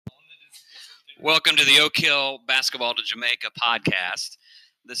Welcome to the Oak Hill Basketball to Jamaica podcast.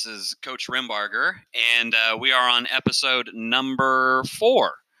 This is Coach Rimbarger, and we are on episode number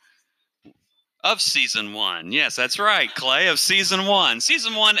 4 of season 1. Yes, that's right, Clay, of season 1.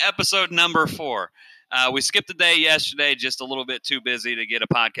 Season 1, episode number 4. We skipped a day yesterday, just a little bit too busy to get a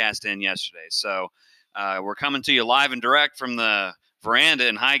podcast in yesterday. So we're coming to you live and direct from the veranda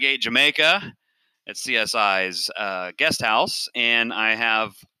in Highgate, Jamaica at CSI's guest house, and I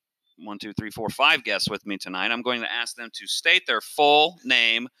have 5 guests with me tonight. I'm going to ask them to state their full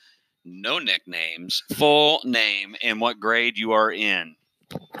name, no nicknames, full name, and what grade you are in.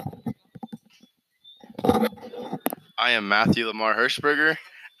 I am Matthew Lamar Hirschberger,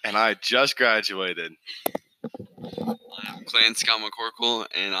 and I just graduated. I'm Clan Scott McCorkle,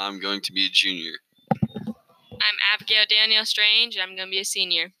 and I'm going to be a junior. I'm Abigail Danielle Strange, and I'm going to be a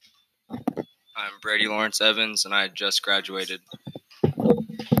senior. I'm Brady Lawrence Evans, and I just graduated.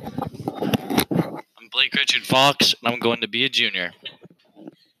 I'm Blake Richard Fox, and I'm going to be a junior.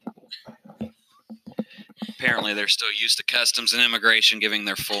 Apparently, they're still used to Customs and Immigration giving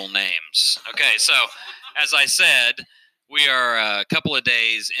their full names. Okay, so as I said, we are a couple of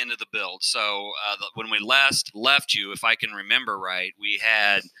days into the build. So when we left you, if I can remember right, we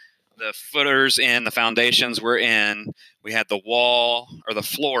had the footers in, the foundations were in. We had the wall or the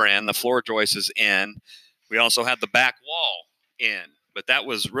floor in, the floor joists in. We also had the back wall in, but that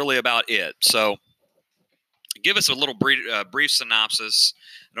was really about it. So give us a little brief synopsis.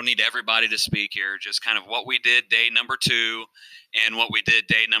 I don't need everybody to speak here, just kind of what we did day number 2 and what we did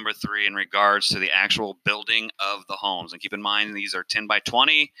day number 3 in regards to the actual building of the homes. And keep in mind, these are 10 by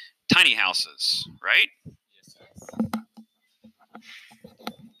 20 tiny houses, right? Yes, sir.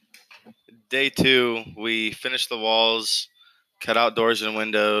 Day 2, we finished the walls, cut out doors and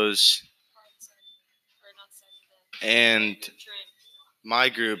windows, and my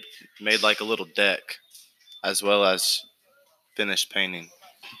group made like a little deck, as well as finished painting.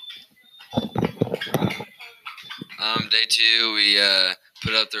 Day 2, we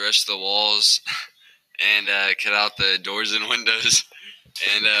put up the rest of the walls and cut out the doors and windows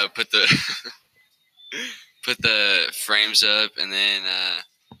and put the put the frames up, and then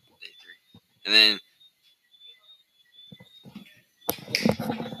day 3, and then.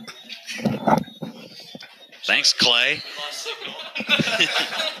 Thanks, Clay.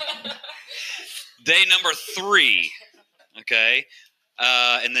 Day number 3, okay?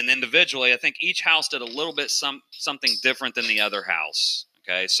 And then individually, I think each house did a little bit something different than the other house,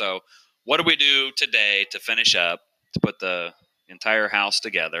 okay? So what do we do today to finish up, to put the entire house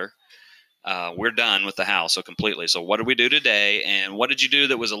together? We're done with the house, so completely. So what did we do today, and what did you do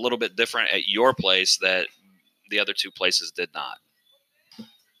that was a little bit different at your place that the other 2 places did not?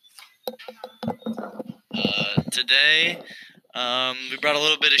 Today, we brought a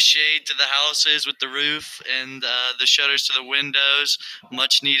little bit of shade to the houses with the roof and the shutters to the windows.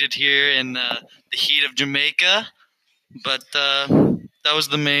 Much needed here in the heat of Jamaica. But that was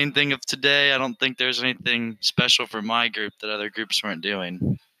the main thing of today. I don't think there's anything special for my group that other groups weren't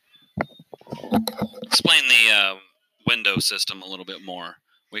doing. Explain the window system a little bit more.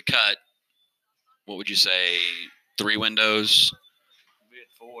 We cut, what would you say, 3 windows?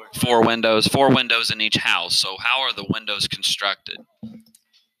 4 windows. 4 windows in each house. So how are the windows constructed?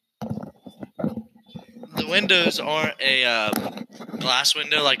 The windows aren't a glass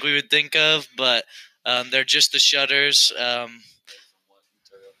window like we would think of, but they're just the shutters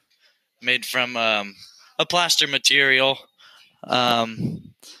made from a plaster material.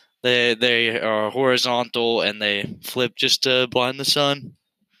 They are horizontal and they flip just to blind the sun.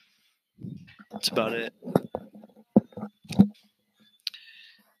 That's about it.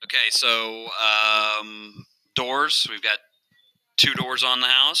 Okay, so doors. We've got 2 doors on the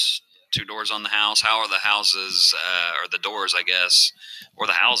house. 2 doors on the house. How are the houses, or the doors, I guess, or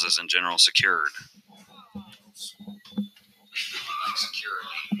the houses in general, secured?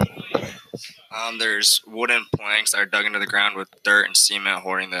 There's wooden planks that are dug into the ground with dirt and cement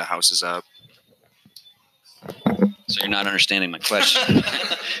holding the houses up. So you're not understanding my question.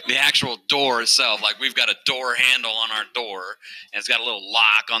 The actual door itself, like we've got a door handle on our door, and it's got a little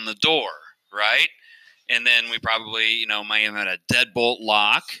lock on the door, right? And then we probably, might have had a deadbolt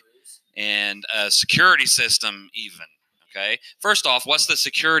lock and a security system even, okay? First off, what's the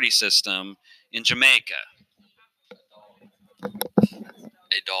security system in Jamaica?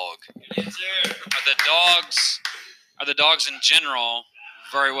 A dog. Are the dogs in general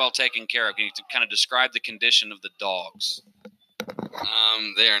very well taken care of? Can you kind of describe the condition of the dogs?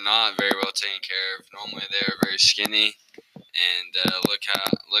 They are not very well taken care of. Normally, they are very skinny and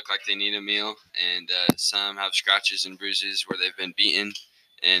look like they need a meal. And some have scratches and bruises where they've been beaten.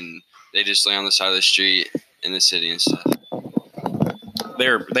 And They just lay on the side of the street in the city and stuff.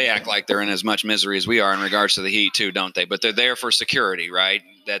 They act like they're in as much misery as we are in regards to the heat too, don't they? But they're there for security, right?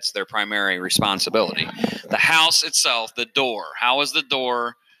 That's their primary responsibility. The house itself, the door. How is the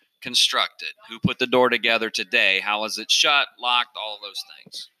door constructed? Who put the door together today? How is it shut, locked, all of those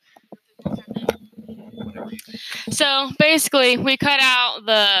things? So basically, we cut out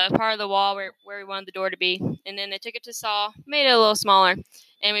the part of the wall where we wanted the door to be, and then they took it to saw, made it a little smaller,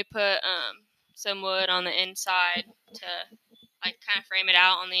 and we put some wood on the inside to like kind of frame it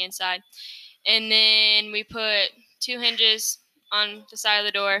out on the inside, and then we put 2 hinges on the side of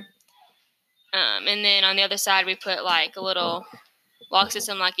the door, and then on the other side we put like a little lock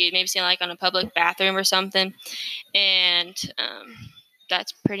system, like you maybe see like on a public bathroom or something, and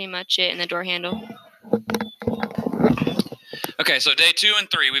that's pretty much it in the door handle. Okay, so day 2 and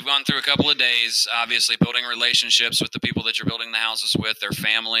 3, we've gone through a couple of days, obviously building relationships with the people that you're building the houses with, their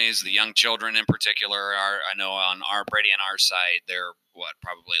families, the young children in particular. I know on our Brady and our side, there are,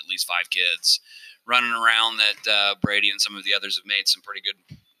 probably at least 5 kids running around that Brady and some of the others have made some pretty good,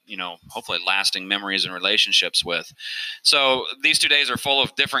 hopefully lasting memories and relationships with. So these 2 days are full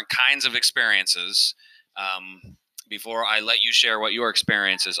of different kinds of experiences. Before I let you share what your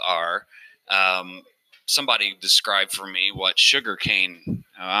experiences are, somebody described for me what sugar cane.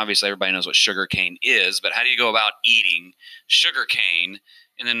 Obviously, everybody knows what sugar cane is, but how do you go about eating sugar cane?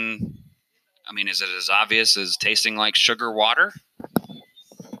 And then, is it as obvious as tasting like sugar water?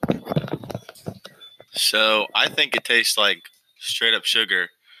 So I think it tastes like straight up sugar,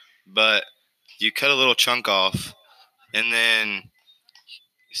 but you cut a little chunk off, and then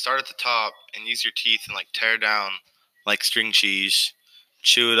you start at the top and use your teeth and like tear down like string cheese,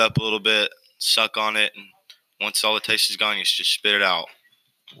 chew it up a little bit, suck on it, and once all the taste is gone, you just spit it out.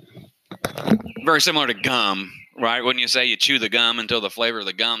 Very similar to gum, right? When you say you chew the gum until the flavor of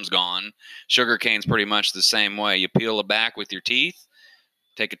the gum's gone, sugar cane's pretty much the same way. You peel it back with your teeth,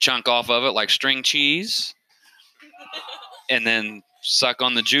 take a chunk off of it like string cheese, and then suck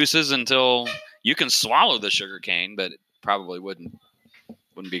on the juices until you can swallow the sugar cane, but it probably wouldn't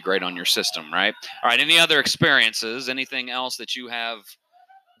be great on your system, right? All right, any other experiences? Anything else that you have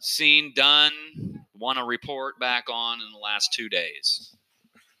seen, done, want to report back on in the last 2 days?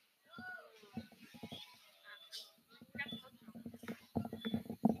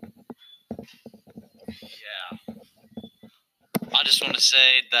 Yeah. I just want to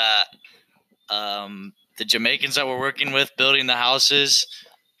say that the Jamaicans that we're working with building the houses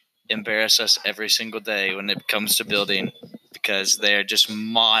embarrass us every single day when it comes to building, because they're just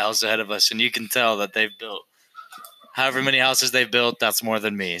miles ahead of us, and you can tell that they've built however many houses they've built. That's more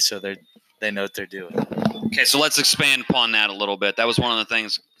than me, so they know what they're doing. Okay, so let's expand upon that a little bit. That was one of the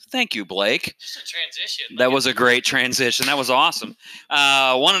things. Thank you, Blake. Just a transition. That was a great transition. That was awesome.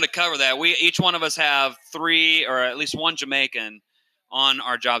 Wanted to cover that. Each one of us have 3 or at least 1 Jamaican on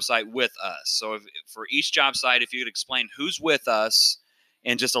our job site with us. So for each job site, if you could explain who's with us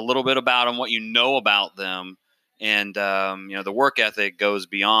and just a little bit about them, what you know about them, and the work ethic goes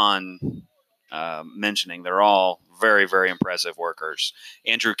beyond mentioning. They're all very, very impressive workers.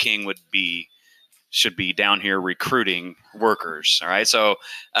 Andrew King should be down here recruiting workers. All right. So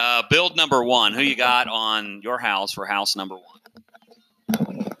build number 1, who you got on your house for house number 1?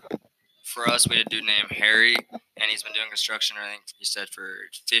 For us, we had a dude named Harry, and he's been doing construction, I think he said, for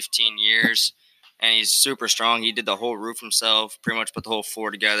 15 years. And he's super strong. He did the whole roof himself, pretty much put the whole floor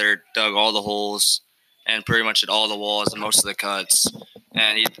together, dug all the holes, and pretty much did all the walls and most of the cuts.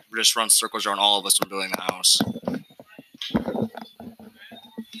 And he just runs circles around all of us when building the house.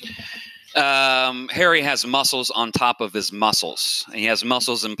 Harry has muscles on top of his muscles. He has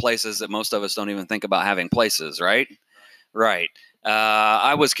muscles in places that most of us don't even think about having places, right? Right.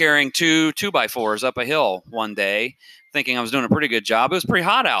 I was carrying 2 2x4s up a hill one day, thinking I was doing a pretty good job. It was pretty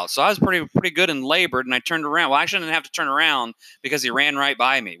hot out, so I was pretty good and labored, and I turned around. Well, I shouldn't have to turn around because he ran right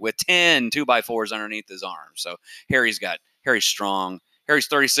by me with 10 2x4s underneath his arm. So Harry's strong. Harry's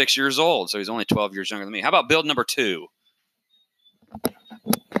 36 years old, so he's only 12 years younger than me. How about build number 2?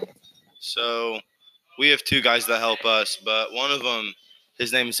 So we have 2 guys that help us, but one of them,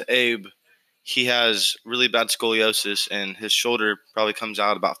 his name is Abe. He has really bad scoliosis, and his shoulder probably comes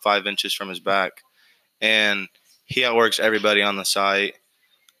out about 5 inches from his back. And he outworks everybody on the site.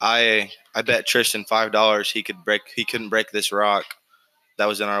 I bet Tristan $5 he couldn't break this rock that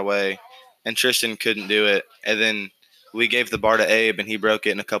was in our way, and Tristan couldn't do it. And then we gave the bar to Abe, and he broke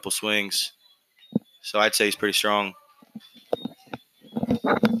it in a couple swings. So I'd say he's pretty strong.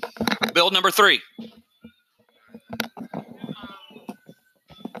 Build number 3.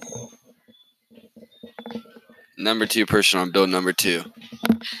 Number 2 person on build number 2.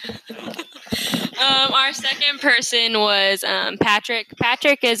 Our second person was Patrick.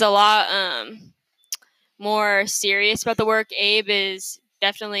 Patrick is a lot more serious about the work. Abe is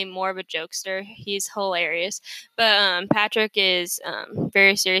definitely more of a jokester. He's hilarious. But Patrick is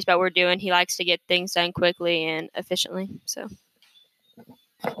very serious about what we're doing. He likes to get things done quickly and efficiently. So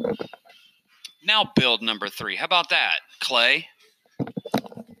Now build number 3. How about that, Clay?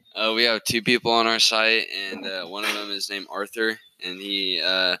 We have 2 people on our site, and one of them is named Arthur, and he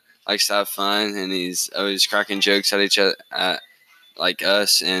likes to have fun, and he's always cracking jokes at each other, like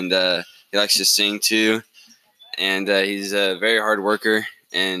us, and he likes to sing too, and he's a very hard worker,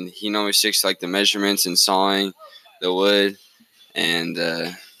 and he normally sticks to like the measurements and sawing the wood, and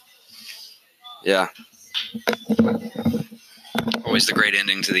yeah. Always the great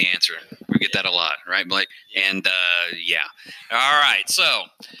ending to the answer. We get that a lot, right, Blake? And yeah. All right. So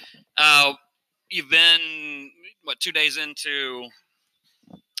you've been 2 days into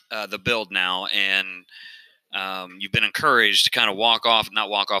the build now, and you've been encouraged to kind of not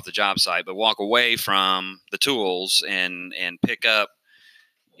walk off the job site, but walk away from the tools and pick up,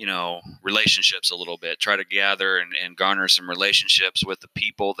 relationships a little bit. Try to gather and garner some relationships with the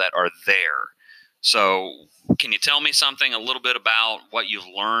people that are there. So can you tell me something a little bit about what you've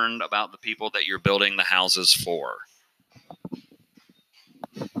learned about the people that you're building the houses for?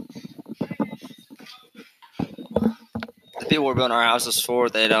 The people we're building our houses for,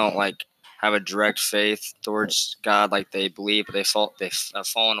 they don't like have a direct faith towards God like they believe, but they've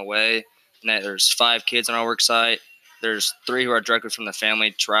fallen away. And there's 5 kids on our work site. There's 3 who are directly from the family: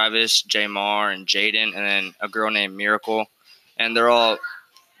 Travis, Jamar, and Jaden, and then a girl named Miracle. And they're all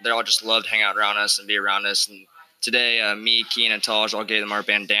just love to hang out around us and be around us. And today, me, Keen, and Taj all gave them our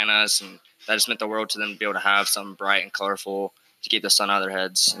bandanas, and that just meant the world to them to be able to have something bright and colorful to keep the sun out of their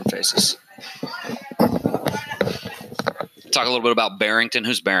heads and faces. Talk a little bit about Barrington.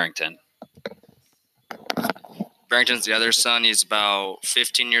 Who's Barrington? Barrington's the other son. He's about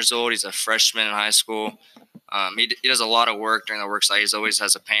 15 years old. He's a freshman in high school. He does a lot of work during the work site. He always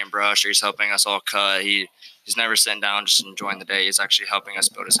has a paintbrush, or he's helping us all cut. He's never sitting down just enjoying the day. He's actually helping us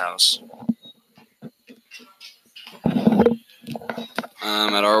build his house.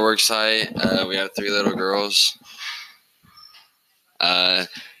 At our work site, we have 3 little girls.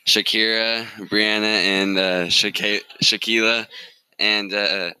 Shakira, Brianna, and Shaquila, and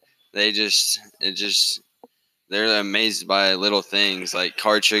they're amazed by little things like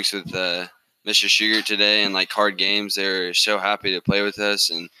card tricks with Mr. Sugar today, and like card games. They're so happy to play with us,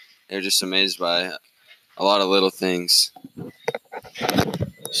 and they're just amazed by a lot of little things.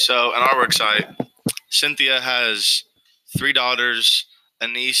 So, in our work site, Cynthia has 3 daughters, a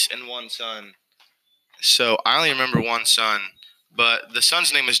niece, and 1 son. So, I only remember 1 son, but the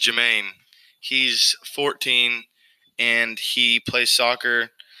son's name is Jermaine. He's 14, and he plays soccer.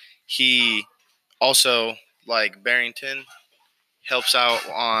 He also, like Barrington, helps out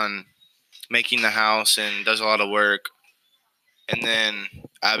on making the house and does a lot of work. And then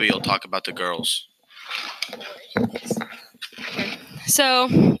Abby will talk about the girls. So,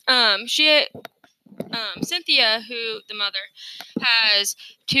 Cynthia, who the mother, has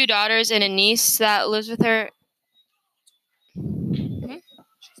 2 daughters and a niece that lives with her.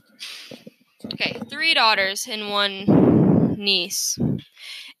 Okay, 3 daughters and 1 niece,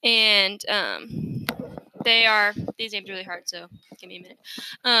 and these names are really hard, so give me a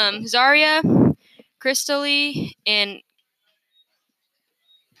minute. Zaria, Crystalie, and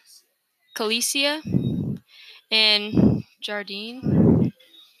Calicia, and Jardine.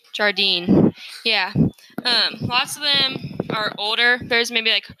 Yeah. Lots of them are older. There's maybe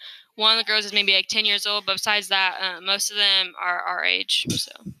like one of the girls is maybe like 10 years old, but besides that, most of them are our age.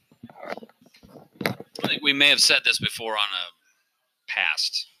 So I think we may have said this before on a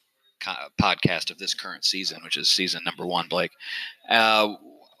past podcast of this current season, which is season number 1, Blake.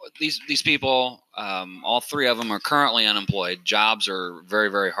 These people, all 3 of them are currently unemployed. Jobs are very,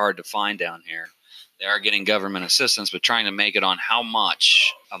 very hard to find down here. They are getting government assistance, but trying to make it on how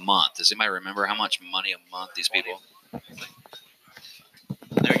much a month. Does anybody remember how much money a month these people?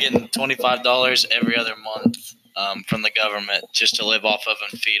 They're getting $25 every other month from the government just to live off of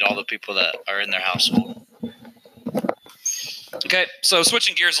and feed all the people that are in their household. Okay, so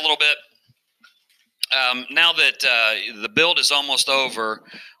switching gears a little bit. Now that the build is almost over,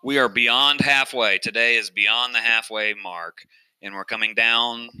 we are beyond halfway. Today is beyond the halfway mark, and we're coming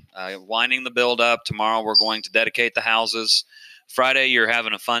down, winding the build up. Tomorrow we're going to dedicate the houses. Friday, you're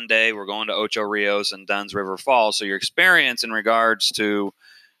having a fun day. We're going to Ocho Rios and Dunn's River Falls. So your experience in regards to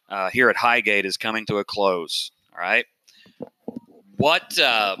here at Highgate is coming to a close. All right. What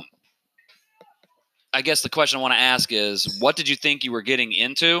I guess the question I want to ask is, what did you think you were getting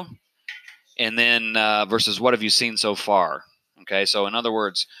into? and then versus what have you seen so far? Okay, so in other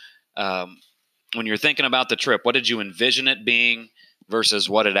words, when you're thinking about the trip, what did you envision it being versus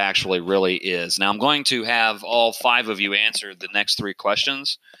what it actually really is? Now, I'm going to have all 5 of you answer the next 3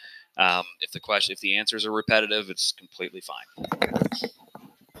 questions. If the answers are repetitive, it's completely fine.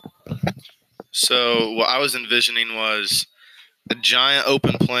 So what I was envisioning was a giant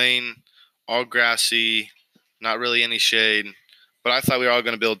open plain, all grassy, not really any shade. But I thought we were all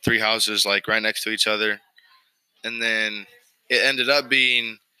going to build 3 houses like right next to each other. And then it ended up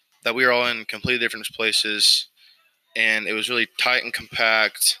being that we were all in completely different places, and it was really tight and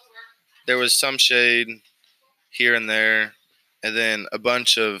compact. There was some shade here and there, and then a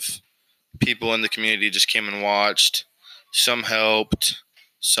bunch of people in the community just came and watched. Some helped,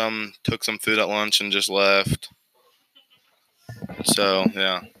 some took some food at lunch and just left. So,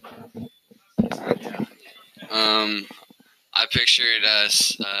 yeah. I pictured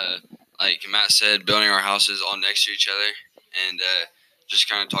us, like Matt said, building our houses all next to each other and just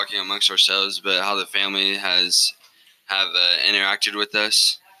kind of talking amongst ourselves, but how the family have interacted with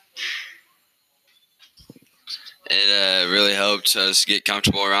us. It really helped us get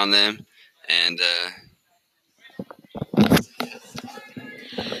comfortable around them, and I'm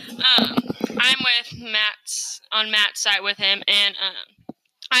with on Matt's side with him, and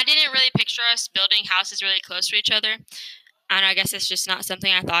I didn't really picture us building houses really close to each other. And I guess it's just not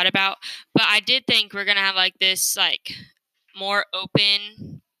something I thought about. But I did think we're gonna have like this like more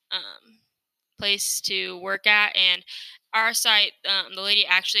open place to work at, and our site, the lady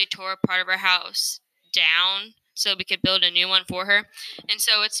actually tore part of our house down so we could build a new one for her, and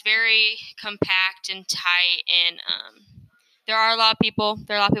so it's very compact and tight, and there are a lot of people.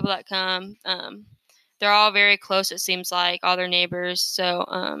 There are a lot of people that come. They're all very close. It seems like all their neighbors. So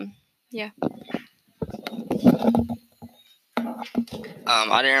yeah.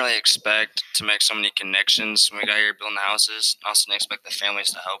 I didn't really expect to make so many connections when we got here building the houses. I also didn't expect the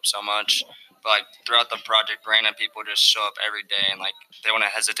families to help so much. But like throughout the project, random people just show up every day, and like they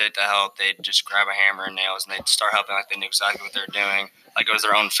wouldn't hesitate to help. They'd just grab a hammer and nails, and they'd start helping like they knew exactly what they were doing. Like it was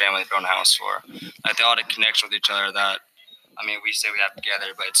their own family building a house for. Like they all had a connection with each other that, I mean, we say we have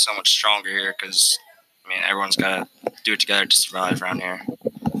together, but it's so much stronger here because, I mean, everyone's got to do it together to survive around here.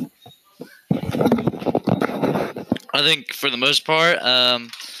 I think for the most part, a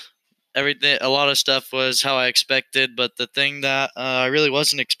lot of stuff was how I expected, but the thing that I really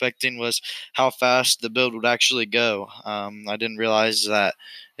wasn't expecting was how fast the build would actually go. I didn't realize that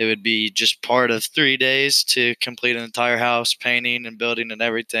it would be just part of 3 days to complete an entire house, painting and building and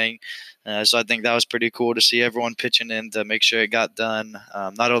everything. So I think that was pretty cool to see everyone pitching in to make sure it got done,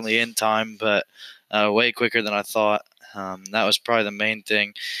 not only in time, but way quicker than I thought. That was probably the main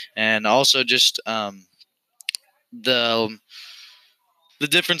thing. And also just the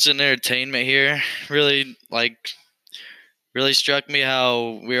difference in entertainment here really struck me,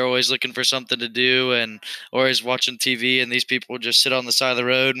 how we were always looking for something to do and always watching TV, and these people just sit on the side of the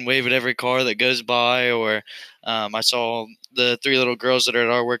road and wave at every car that goes by. Or I saw the 3 little girls that are at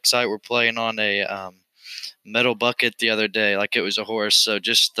our work site were playing on a metal bucket the other day like it was a horse. So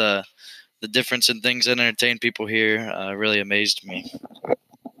just the difference in things that entertain people here really amazed me.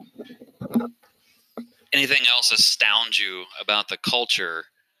 Anything else astound you about the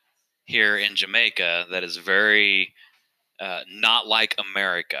culture here in Jamaica that is very not like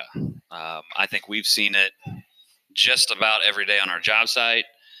America? I think we've seen it just about every day on our job site.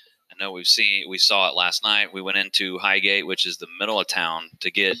 I know we saw it last night. We went into Highgate, which is the middle of town, to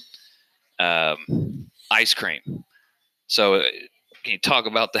get ice cream. So can you talk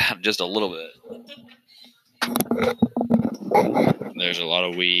about that just a little bit? There's a lot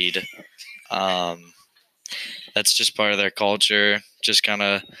of weed. That's just part of their culture. It's kind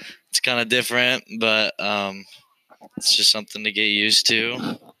of different, but it's just something to get used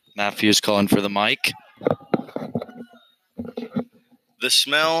to. Matthew's calling for the mic. The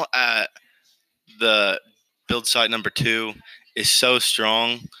smell at the build site number 2 is so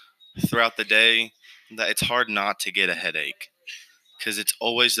strong throughout the day that it's hard not to get a headache, because it's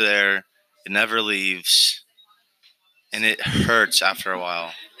always there. It never leaves, and it hurts after a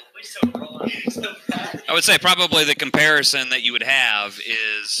while. I would say probably the comparison that you would have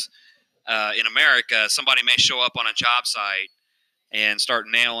is in America, somebody may show up on a job site and start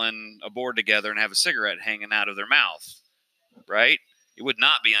nailing a board together and have a cigarette hanging out of their mouth, right? It would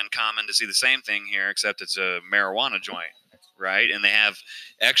not be uncommon to see the same thing here, except it's a marijuana joint, right? And they have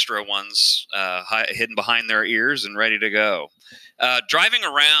extra ones hidden behind their ears and ready to go. Driving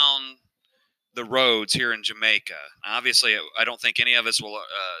around the roads here in Jamaica, obviously, I don't think any of us will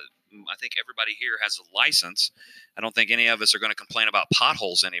I think everybody here has a license. I don't think any of us are going to complain about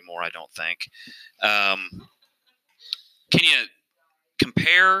potholes anymore. I don't think. Can you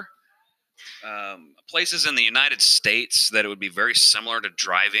compare places in the United States that it would be very similar to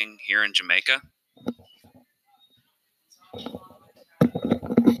driving here in Jamaica?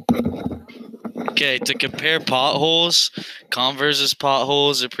 Okay, to compare potholes, Converse's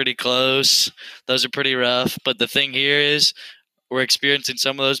potholes are pretty close. Those are pretty rough. But the thing here is we're experiencing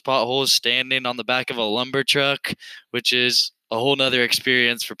some of those potholes standing on the back of a lumber truck, which is a whole nother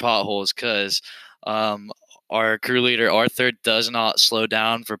experience for potholes because our crew leader, Arthur, does not slow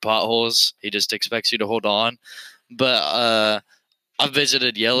down for potholes. He just expects you to hold on. But I've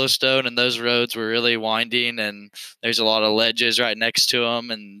visited Yellowstone, and those roads were really winding, and there's a lot of ledges right next to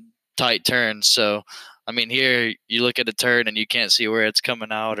them and tight turns. So, I mean, here you look at a turn and you can't see where it's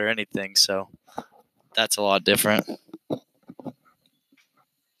coming out or anything. So that's a lot different.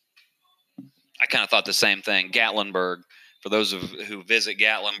 I kind of thought the same thing. Gatlinburg, for those who visit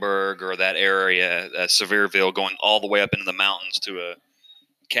Gatlinburg or that area, Sevierville, going all the way up into the mountains to a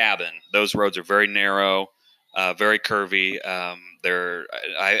cabin, those roads are very narrow, very curvy. I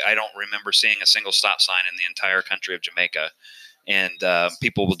don't remember seeing a single stop sign in the entire country of Jamaica. And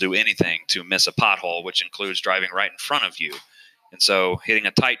people will do anything to miss a pothole, which includes driving right in front of you. And so hitting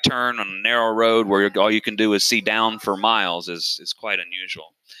a tight turn on a narrow road where all you can do is see down for miles is quite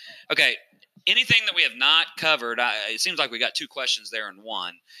unusual. Okay, anything that we have not covered, it seems like we got two questions there in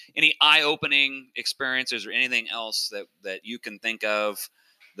one. Any eye-opening experiences or anything else that you can think of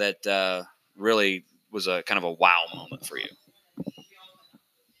that really was a kind of a wow moment for you?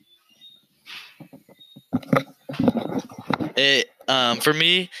 For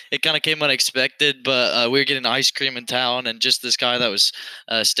me, it kind of came unexpected, but we were getting ice cream in town, and just this guy that was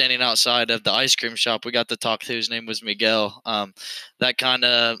standing outside of the ice cream shop, we got to talk to. His name was Miguel. That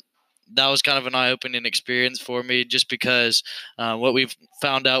was kind of an eye-opening experience for me, just because what we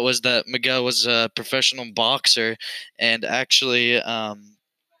found out was that Miguel was a professional boxer, and actually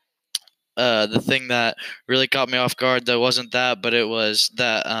the thing that really caught me off guard, though, wasn't that, but it was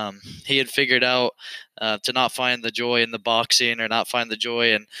that he had figured out to not find the joy in the boxing or not find the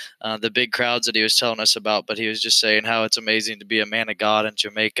joy in the big crowds that he was telling us about, but he was just saying how it's amazing to be a man of God in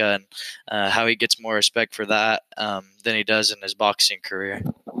Jamaica and how he gets more respect for that than he does in his boxing career.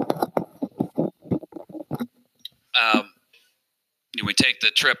 We take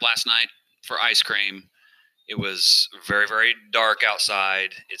the trip last night for ice cream. It was very, very dark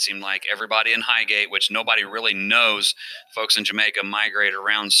outside. It seemed like everybody in Highgate, which nobody really knows, folks in Jamaica migrate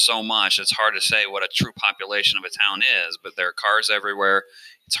around so much. It's hard to say what a true population of a town is, but there are cars everywhere.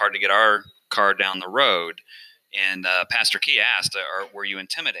 It's hard to get our car down the road. And Pastor Key asked, were you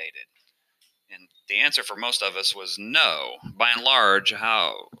intimidated? And the answer for most of us was no. By and large,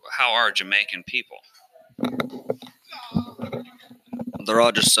 how are Jamaican people? They're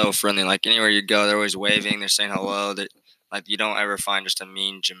all just so friendly. Like anywhere you go, they're always waving. They're saying hello. Like you don't ever find just a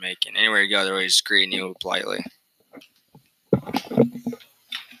mean Jamaican. Anywhere you go, they're always greeting you politely.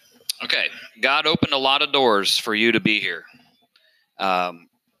 Okay, God opened a lot of doors for you to be here. God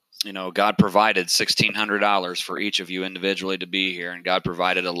provided $1,600 for each of you individually to be here, and God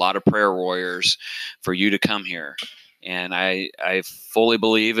provided a lot of prayer warriors for you to come here. And I fully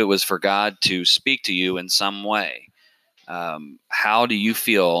believe it was for God to speak to you in some way. How do you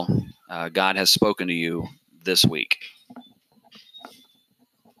feel God has spoken to you this week?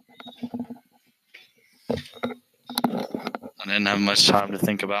 I didn't have much time to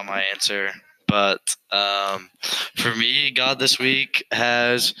think about my answer, but for me, God this week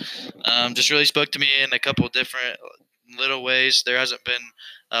has just really spoke to me in a couple of different little ways. There hasn't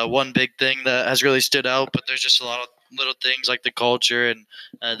been one big thing that has really stood out, but there's just a lot of little things like the culture and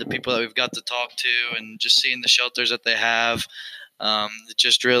the people that we've got to talk to and just seeing the shelters that they have. It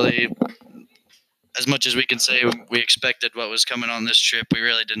just really, as much as we can say we expected what was coming on this trip, we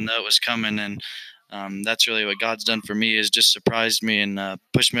really didn't know it was coming. And that's really what God's done for me, is just surprised me and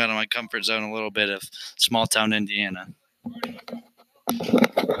pushed me out of my comfort zone a little bit of small town Indiana.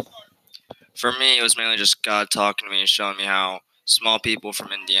 For me, it was mainly just God talking to me and showing me how small people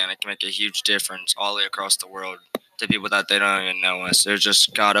from Indiana can make a huge difference all the way across the world to people that they don't even know us. There's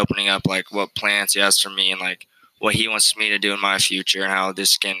just God opening up like what plans He has for me and like what He wants me to do in my future and how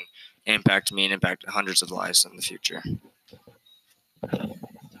this can impact me and impact hundreds of lives in the future.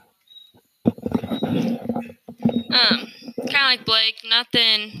 Kind of like Blake,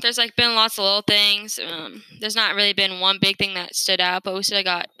 nothing. There's been lots of little things. There's not really been one big thing that stood out, but we still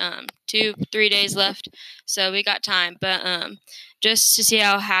got 2-3 days left, so we got time. But just to see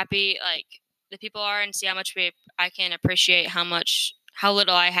how happy the people are and see how much I can appreciate how much how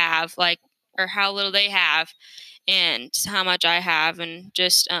little I have, like, or how little they have, and how much I have, and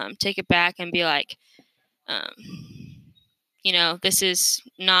just take it back and be like, um, this is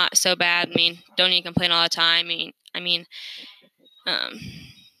not so bad. I mean, don't you complain all the time? Um,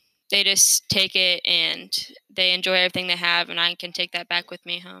 they just take it and they enjoy everything they have, and I can take that back with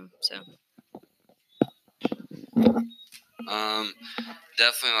me home. So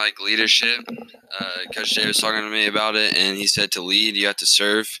Definitely like leadership. Coach Jay was talking to me about it, and he said to lead, you have to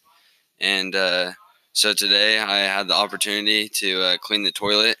serve. And so today I had the opportunity to clean the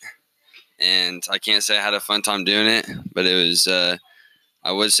toilet, and I can't say I had a fun time doing it, but it was.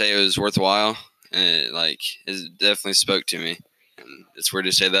 I would say it was worthwhile, and it definitely spoke to me. And it's weird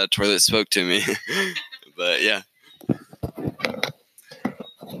to say that toilet spoke to me, but yeah.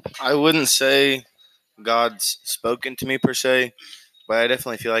 I wouldn't say God's spoken to me per se, but I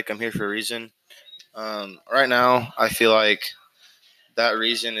definitely feel like I'm here for a reason. Right now, I feel like that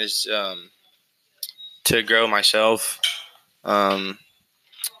reason is to grow myself. I've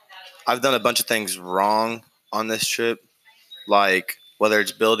done a bunch of things wrong on this trip, like whether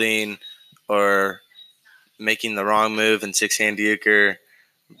it's building or making the wrong move in six-hand euchre,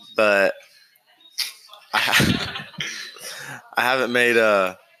 but I haven't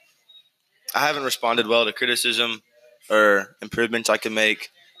responded well to criticism or improvements I can make,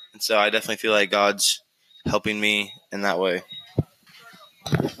 and so I definitely feel like God's helping me in that way.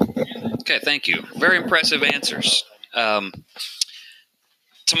 Okay, thank you. Very impressive answers.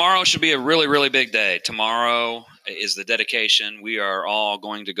 Tomorrow should be a really, really big day. Tomorrow is the dedication. We are all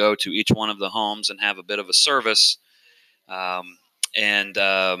going to go to each one of the homes and have a bit of a service, and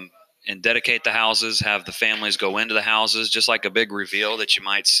dedicate the houses. Have the families go into the houses, just like a big reveal that you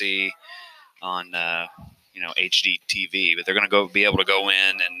might see on HGTV. But they're going to be able to go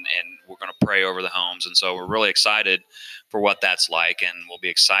in, and we're going to pray over the homes. And so we're really excited for what that's like, and we'll be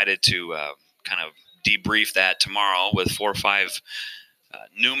excited to kind of debrief that tomorrow with 4 or 5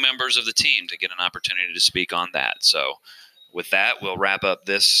 new members of the team to get an opportunity to speak on that. So with that, we'll wrap up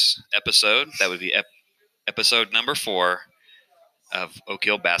this episode. That would be episode number 4 of Oak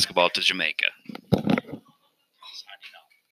Hill Basketball to Jamaica.